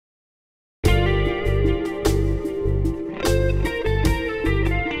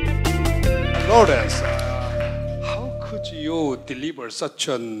Lawrence, how could you deliver such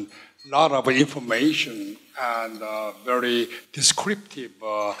a lot of information and very descriptive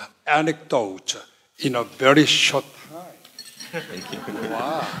anecdote in a very short time? Thank you.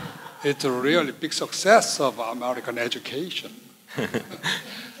 Wow, it's a really big success of American education.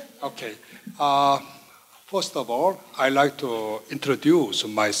 Okay, first of all, I'd like to introduce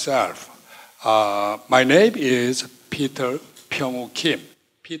myself. My name is Peter Pyung-Woo Kim.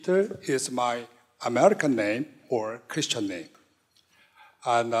 Peter is my American name or Christian name.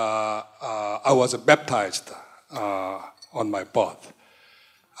 And I was baptized on my birth.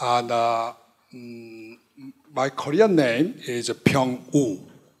 And my Korean name is Pyung-Woo.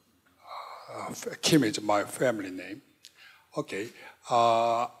 Kim is my family name. Okay.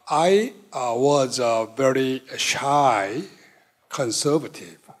 I was very shy,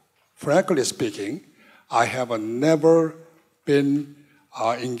 conservative. Frankly speaking, I have never been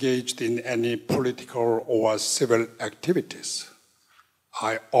engaged in any political or civil activities.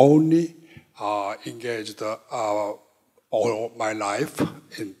 I only engaged all my life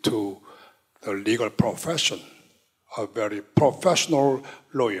into the legal profession, a very professional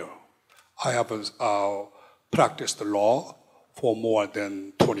lawyer. I have practiced law for more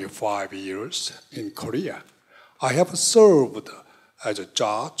than 25 years in Korea. I have served as a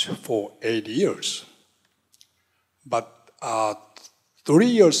judge for 8 years. But 3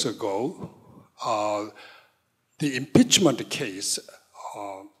 years ago, the impeachment case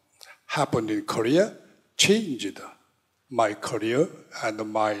happened in Korea, changed my career and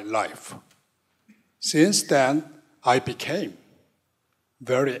my life. Since then, I became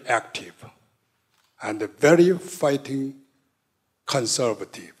very active and very fighting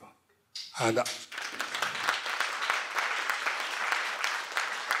conservative. And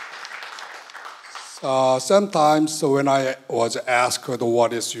sometimes when I was asked,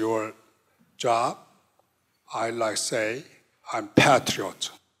 what is your job? I like say, I'm patriot.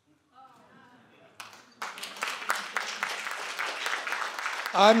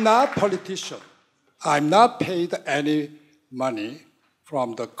 I'm not politician. I'm not paid any money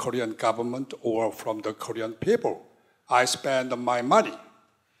from the Korean government or from the Korean people. I spend my money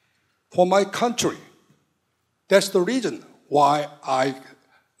for my country. That's the reason why I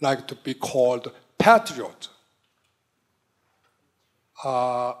like to be called patriot.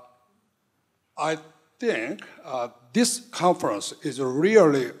 I think this conference is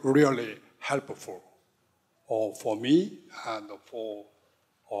really, really helpful for me and for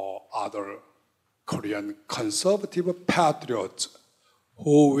other Korean conservative patriots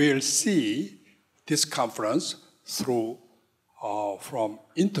who will see this conference through from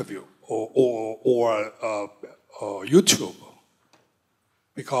interview or YouTube.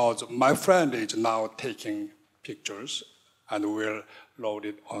 Because my friend is now taking pictures and will load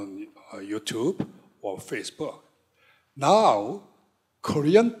it on YouTube or Facebook. Now,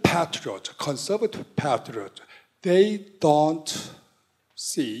 Korean patriots, conservative patriots, they don't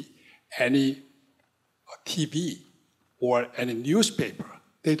see any TV or any newspaper.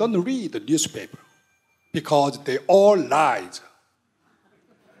 They don't read the newspaper because they all lied.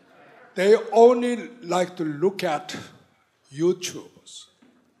 They only like to look at YouTube.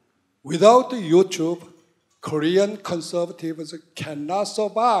 Without YouTube, Korean conservatives cannot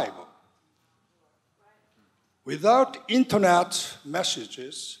survive. Without internet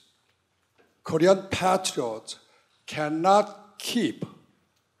messages, Korean patriots cannot keep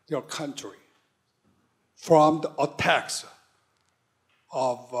their country from the attacks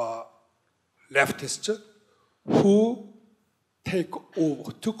of leftists who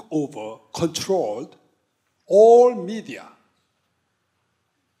took over, controlled all media,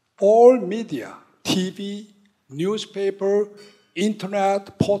 TV, newspaper,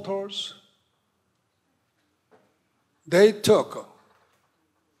 internet, portals. They took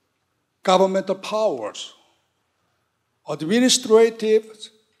governmental powers, administrative,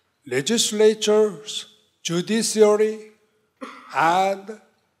 legislatures, judiciary, and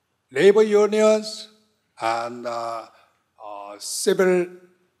labor unions, and civil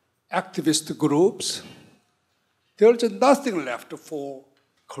activist groups. There's nothing left for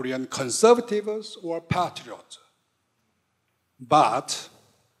Korean conservatives or patriots. But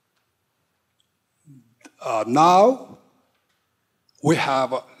now we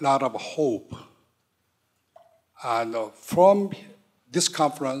have a lot of hope. And from this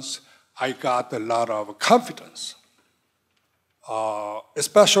conference, I got a lot of confidence.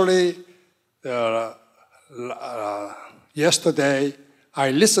 Especially yesterday,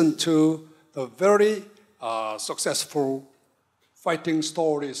 I listened to the very successful fighting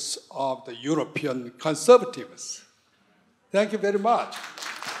stories of the European conservatives. Thank you very much.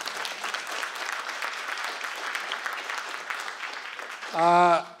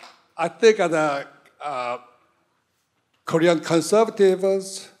 I think the Korean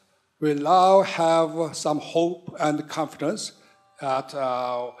conservatives will now have some hope and confidence that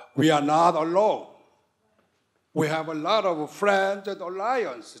we are not alone. We have a lot of friends and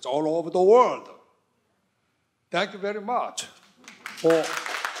alliances all over the world. Thank you very much for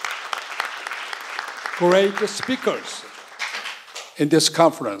great speakers in this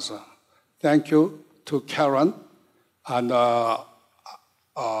conference. Thank you to Karen and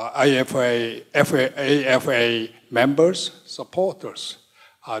AFA members, supporters.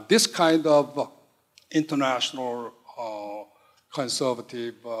 This kind of international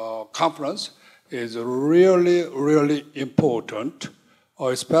conservative conference is really, really important,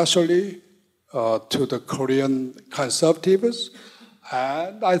 especially to the Korean conservatives,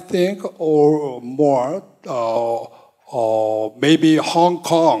 and I think or more, maybe Hong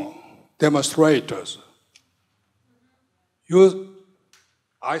Kong demonstrators.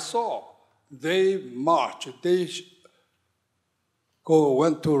 I saw they march, they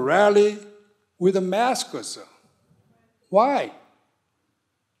went to rally with masks. Why?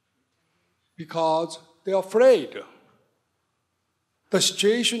 Because they're afraid. The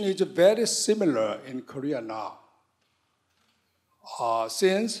situation is very similar in Korea now.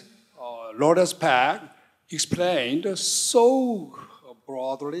 Since Lawrence Park explained so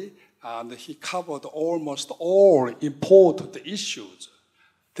broadly, and he covered almost all important issues.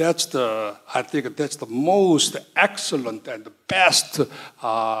 I think that's the most excellent and the best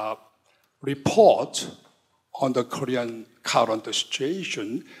report on the Korean current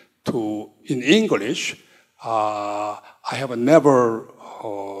situation in English. I have never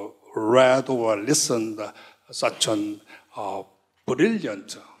read or listened such a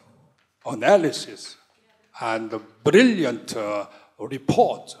brilliant analysis and brilliant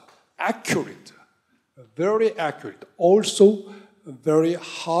report, accurate, very accurate, also very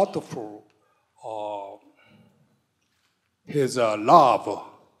heartful. His love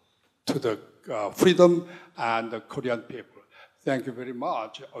to the freedom and the Korean people. Thank you very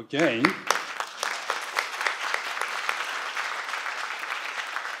much again.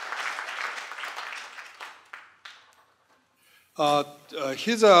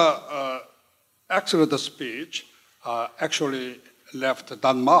 His excellent speech actually left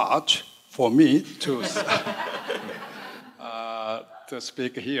not much for me to to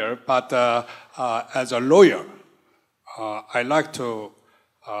speak here, but as a lawyer, I like to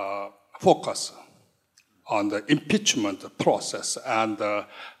focus on the impeachment process and the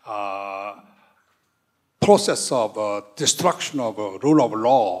process of destruction of rule of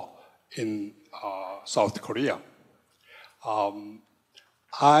law in South Korea.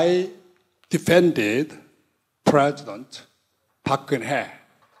 I defended President Park Geun-hye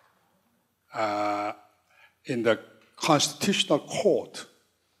in the Constitutional Court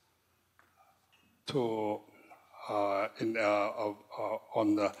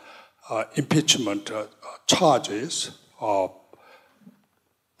on the impeachment charges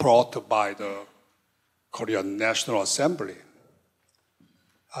brought by the Korean National Assembly.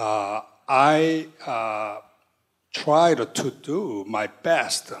 I tried to do my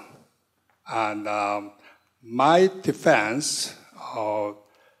best, and my defense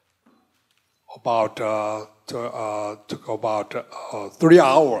took about 3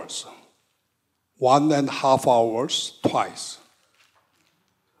 hours, 1.5 hours twice.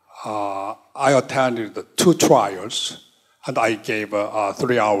 I attended 2 trials, and I gave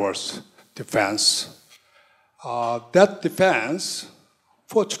 3 hours defense. That defense,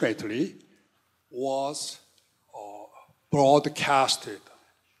 fortunately, was broadcasted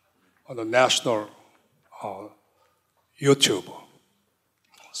on the national YouTube.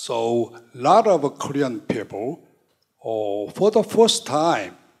 So a lot of Korean people, for the first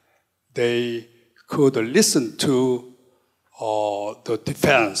time, they could listen to the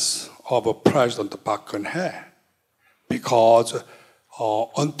defense of President Park Geun-hye, because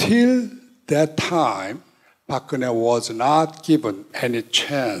until that time, Park Geun-hye was not given any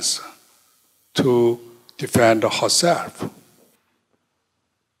chance to defend herself.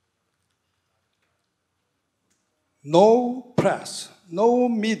 No press, no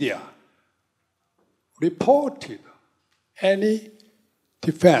media reported any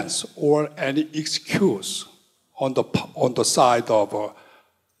defense or any excuse on the side of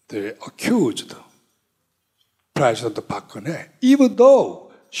the accused, President Park Geun-hye, even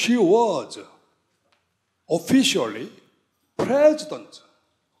though she was officially president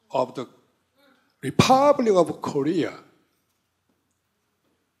of the Republic of Korea.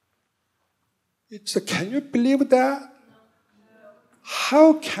 Can you believe that?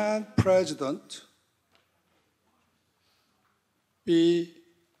 How can president be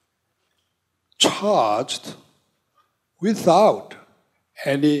charged without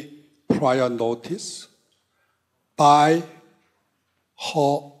any prior notice by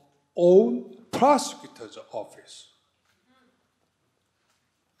her own prosecutor's office.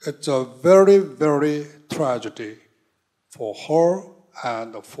 It's a very, very tragedy for her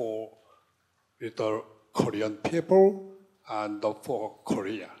and for the Korean people and for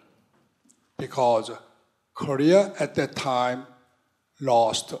Korea. Because Korea at that time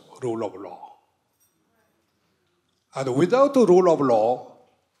lost rule of law. And without the rule of law,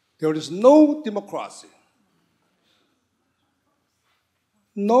 there is no democracy.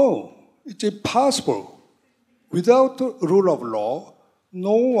 No, it's impossible. Without the rule of law,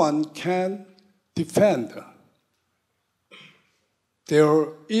 no one can defend their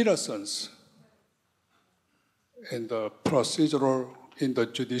innocence in the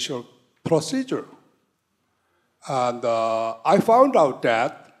judicial procedure. And I found out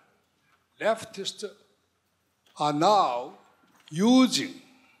that leftists are now using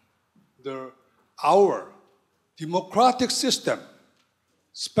our democratic system,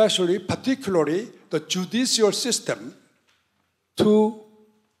 particularly the judicial system, to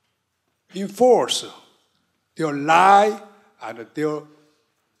enforce their lie and their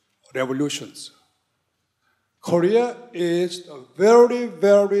revolutions. Korea is a very,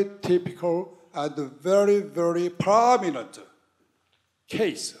 very typical and very, very prominent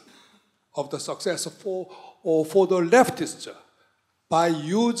case of the success for the leftists by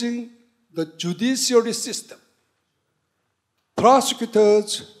using the judiciary system.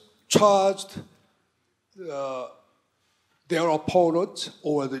 Prosecutors charged their opponents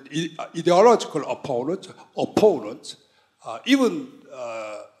or the ideological opponents, even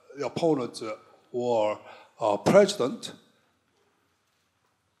the opponents were president,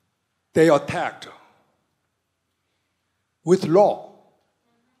 they attacked with law,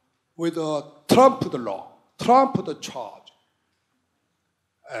 with a trumped law, trumped charge.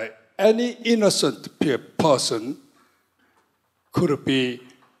 Any innocent person could be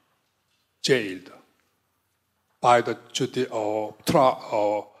jailed by the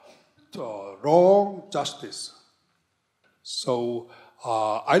wrong justice. So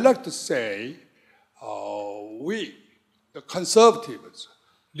I like to say we, the conservatives,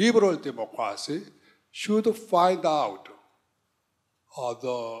 liberal democracy, should find out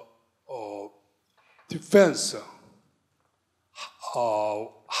the defense,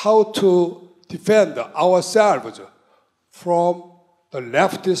 how to defend ourselves from the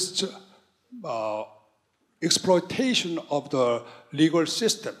leftist exploitation of the legal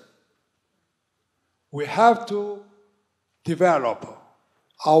system. We have to develop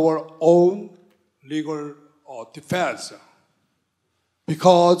our own legal defense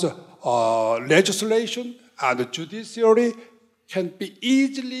because legislation and judiciary can be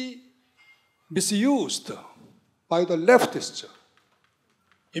easily misused by the leftists.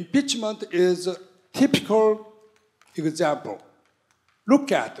 Impeachment is a typical example.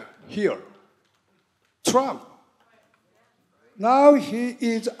 Look at here, Trump. Now he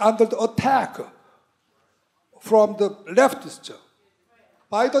is under the attack from the leftists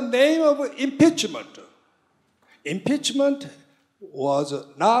by the name of impeachment. Impeachment was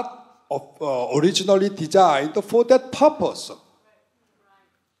not originally designed for that purpose.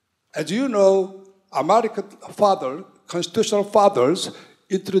 As you know, American constitutional fathers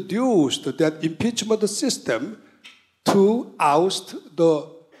introduced that impeachment system to oust the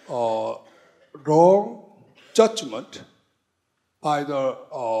wrong judgment by the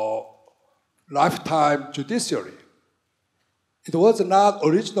lifetime judiciary. It was not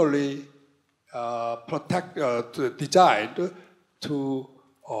originally designed to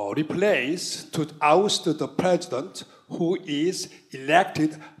replace, to oust the president who is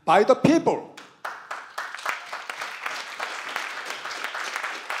elected by the people.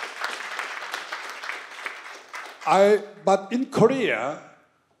 But in Korea,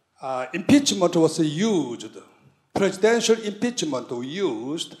 impeachment was used, presidential impeachment was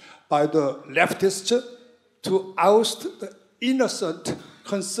used by the leftists to oust the innocent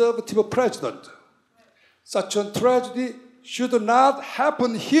conservative president. Such a tragedy should not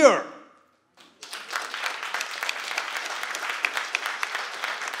happen here.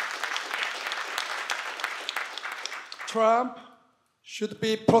 Trump should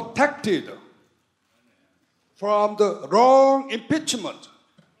be protected from the wrong impeachment.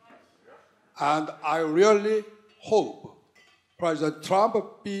 And I really hope President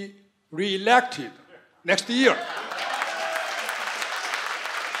Trump be re-elected next year.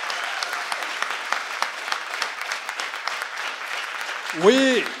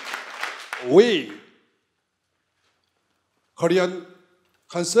 We, Korean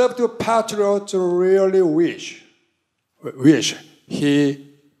conservative patriots really wish he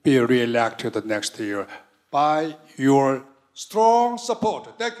be re-elected next year by your strong support.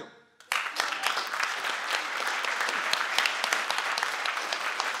 Thank you.